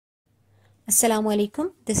Assalamu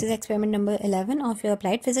alaikum. This is experiment number 11 of your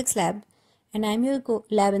applied physics lab, and I'm your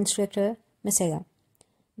lab instructor, Ms. Ega.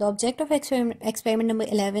 The object of experiment number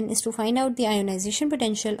 11 is to find out the ionization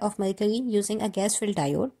potential of mercury using a gas-filled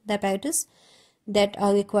diode. The apparatus that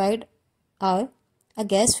are required are a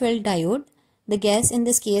gas-filled diode. The gas in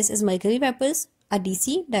this case is mercury vapors, a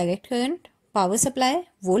DC direct current, power supply,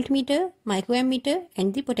 voltmeter, microammeter,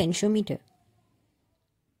 and the potentiometer.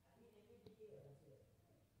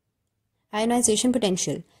 Ionization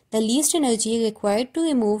potential. The least energy required to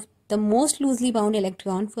remove the most loosely bound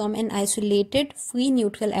electron from an isolated free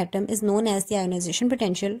neutral atom is known as the ionization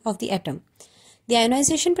potential of the atom. The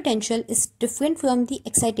ionization potential is different from the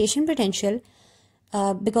excitation potential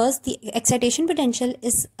because the excitation potential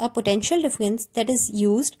is a potential difference that is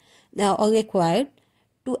used or required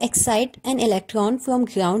to excite an electron from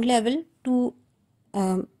ground level to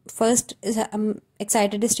first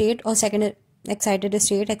excited state or second excited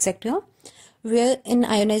state, etc., where in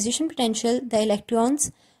ionization potential the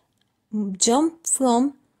electrons jump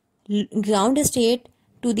from ground state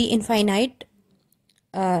to the infinite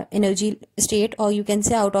energy state, or you can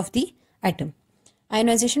say out of the atom.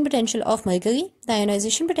 Ionization potential of mercury. The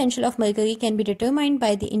ionization potential of mercury can be determined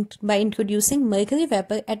by introducing mercury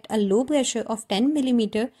vapor at a low pressure of 10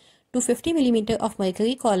 mm to 50 mm of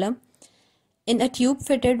mercury column in a tube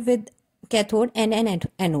fitted with cathode and an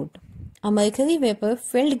anode. A mercury vapor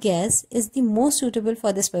filled gas is the most suitable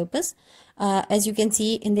for this purpose. As you can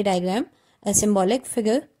see in the diagram, a symbolic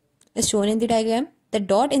figure is shown in the diagram. The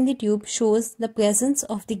dot in the tube shows the presence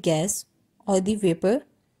of the gas or the vapor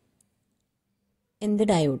in the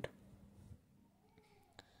diode.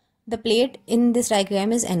 The plate in this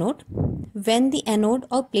diagram is anode. When the anode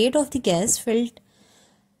or plate of the gas filled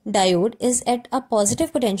diode is at a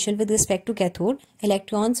positive potential with respect to cathode,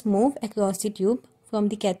 electrons move across the tube from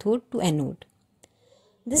the cathode to anode.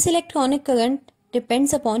 This electronic current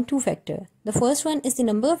depends upon two factors. The first one is the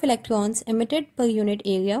number of electrons emitted per unit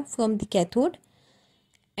area from the cathode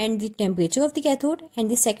and the temperature of the cathode, and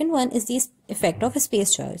the second one is the effect of a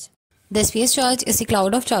space charge. The space charge is the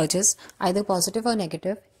cloud of charges, either positive or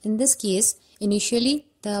negative. In this case, initially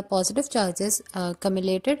the positive charges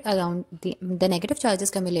accumulated around the negative charges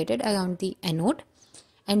accumulated around the anode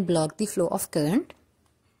and block the flow of current.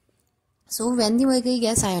 So when the mercury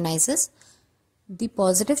gas ionizes, the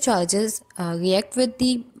positive charges react with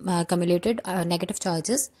the accumulated negative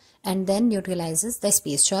charges and then neutralizes the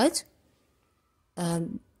space charge.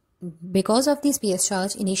 Because of the space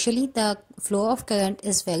charge, initially the flow of current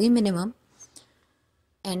is very minimum,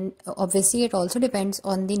 and obviously it also depends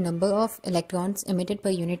on the number of electrons emitted per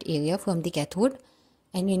unit area from the cathode,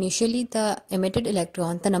 and initially the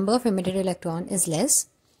number of emitted electron is less.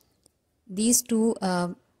 These two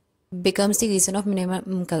becomes the reason of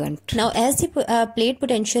minimum current. Now as the plate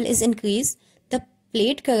potential is increased, the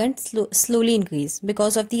plate current slowly increase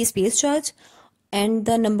because of the space charge and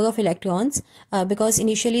the number of electrons, because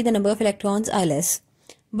initially the number of electrons are less.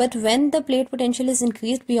 But when the plate potential is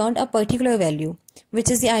increased beyond a particular value, which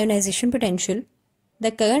is the ionization potential,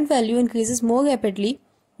 the current value increases more rapidly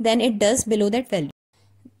than it does below that value.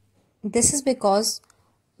 This is because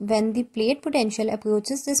when the plate potential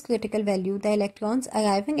approaches this critical value, the electrons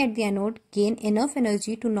arriving at the anode gain enough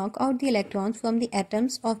energy to knock out the electrons from the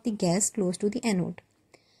atoms of the gas close to the anode.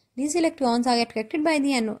 These electrons are attracted by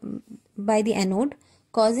the anode,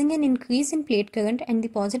 causing an increase in plate current, and the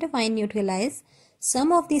positive ion neutralize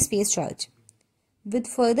some of the space charge. With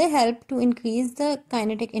further help to increase the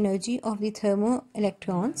kinetic energy of the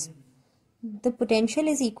thermoelectrons, the potential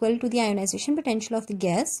is equal to the ionization potential of the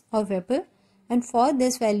gas or vapor, and for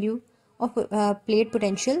this value of plate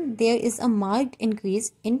potential, there is a marked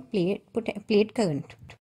increase in plate current.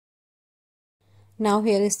 Now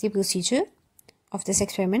here is the procedure of this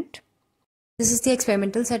experiment. This is the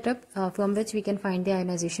experimental setup from which we can find the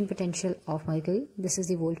ionization potential of mercury. This is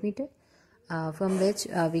the voltmeter from which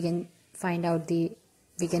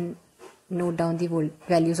we can note down the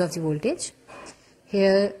values of the voltage.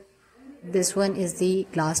 Here this one is the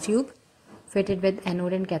glass tube fitted with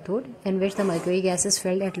anode and cathode, in which the mercury gas is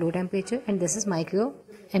filled at low temperature, and this is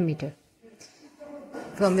microammeter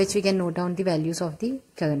from which we can note down the values of the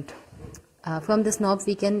current. From this knob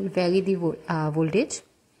we can vary the voltage.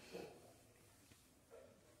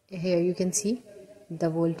 Here you can see the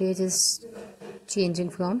voltage is changing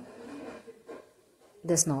from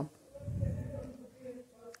this knob.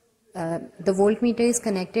 The voltmeter is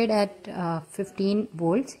connected at 15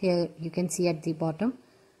 volts. Here you can see at the bottom.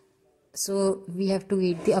 So we have to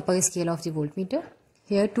read the upper scale of the voltmeter.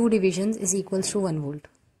 Here 2 divisions is equals to 1 volt.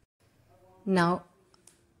 Now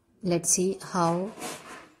let's see how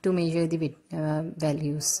to measure the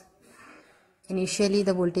values. Initially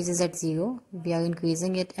the voltage is at 0. We are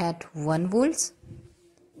increasing it at 1 volts.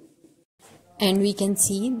 And we can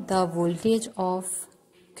see the voltage of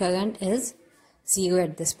current is 0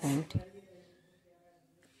 at this point.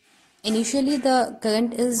 Initially the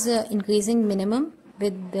current is increasing minimum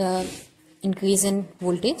with the increase in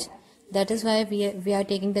voltage. That is why we are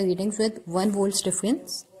taking the readings with 1 volts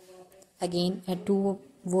difference. Again at 2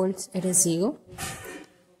 volts it is 0.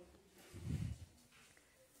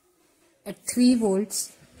 At 3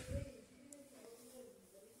 volts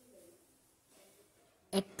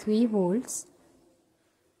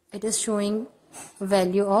it is showing a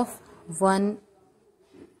value of 1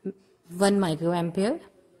 microampere.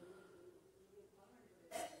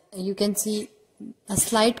 You can see a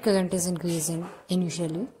slight current is increasing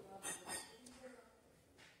initially.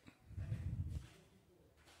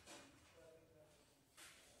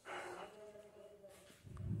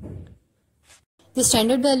 The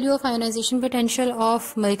standard value of ionization potential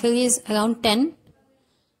of mercury is around 10.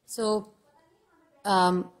 So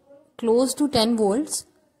close to 10 volts,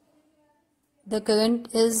 the current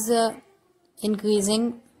is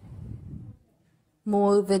increasing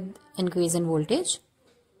more with increase in voltage.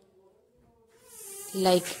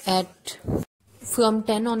 Like from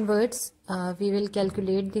 10 onwards, we will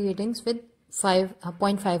calculate the readings with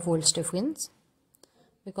 0.5 volts difference,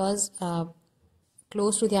 because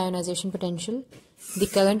close to the ionization potential, the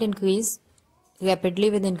current increase rapidly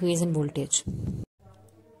with increase in voltage.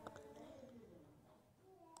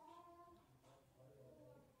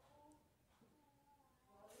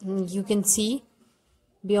 You can see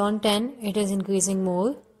beyond 10 it is increasing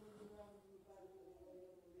more.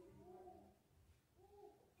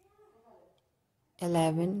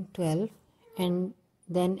 (11, 12) and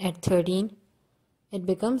then at 13 it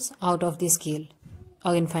becomes out of the scale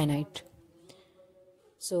or infinite.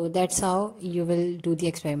 So that's how you will do the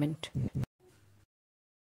experiment.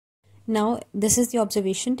 Now this is the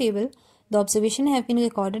observation table. The observation have been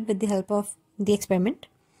recorded with the help of the experiment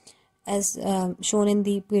as shown in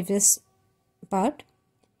the previous part.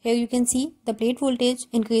 Here you can see the plate voltage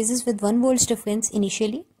increases with 1 volts difference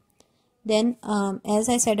initially. Then as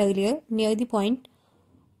I said earlier, near the point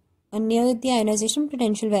near the ionization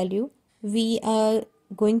potential value, we are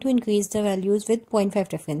going to increase the values with 0.5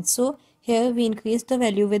 difference. So here we increase the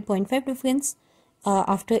value with 0.5 difference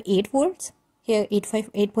after 8 volts. Here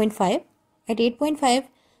 8.5. At 8.5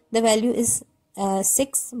 the value is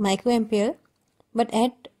 6 microampere, but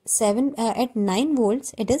at 9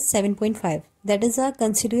 volts it is 7.5. That is a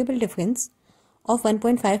considerable difference of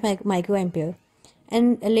 1.5 microampere.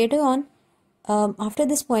 And later on, after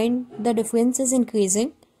this point, the difference is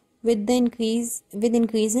increasing with the increase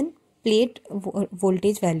in plate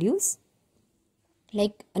voltage values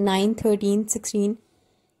like 9, 13, 16,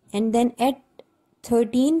 and then at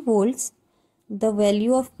 13 volts the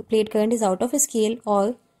value of plate current is out of scale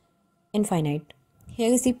or infinite.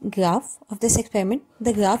 Here is the graph of this experiment.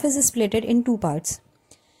 The graph is split in two parts.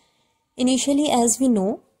 Initially, as we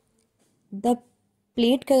know, the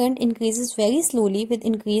plate current increases very slowly with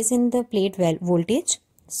increase in the plate voltage.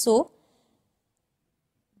 So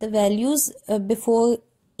the values before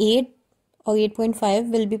 8 or 8.5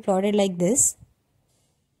 will be plotted like this,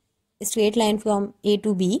 a straight line from A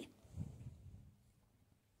to B,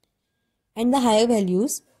 and the higher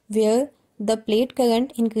values where the plate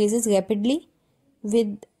current increases rapidly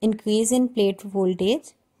with increase in plate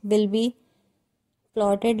voltage will be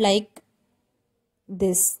plotted like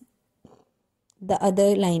this, the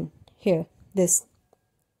other line here, this,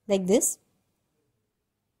 like this.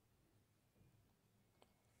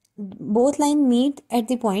 Both lines meet at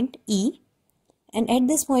the point E, and at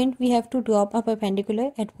this point we have to drop a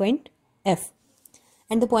perpendicular at point F,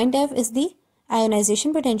 and the point F is the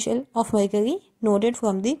ionization potential of mercury noted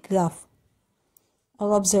from the graph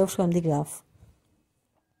or observed from the graph.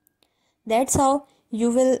 That's how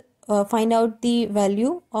you will find out the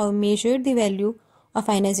value or measure the value of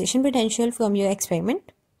ionization potential from your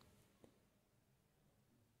experiment.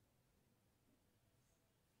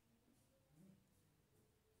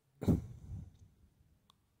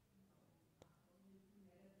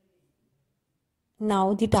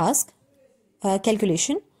 Now the task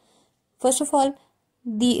calculation. First of all,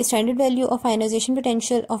 the standard value of ionization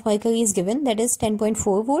potential of mercury is given, that is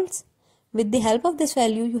 10.4 volts. With the help of this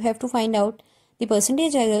value, you have to find out the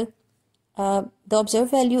percentage error. The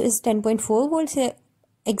observed value is 10.4 volts here,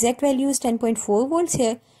 exact value is 10.4 volts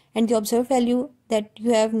here, and the observed value that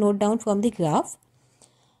you have noted down from the graph.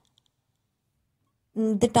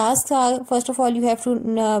 The tasks are, first of all, you have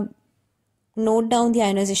to note down the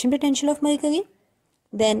ionization potential of mercury,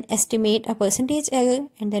 then estimate a percentage error,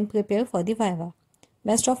 and then prepare for the viva.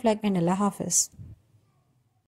 Best of luck and Allah Hafiz.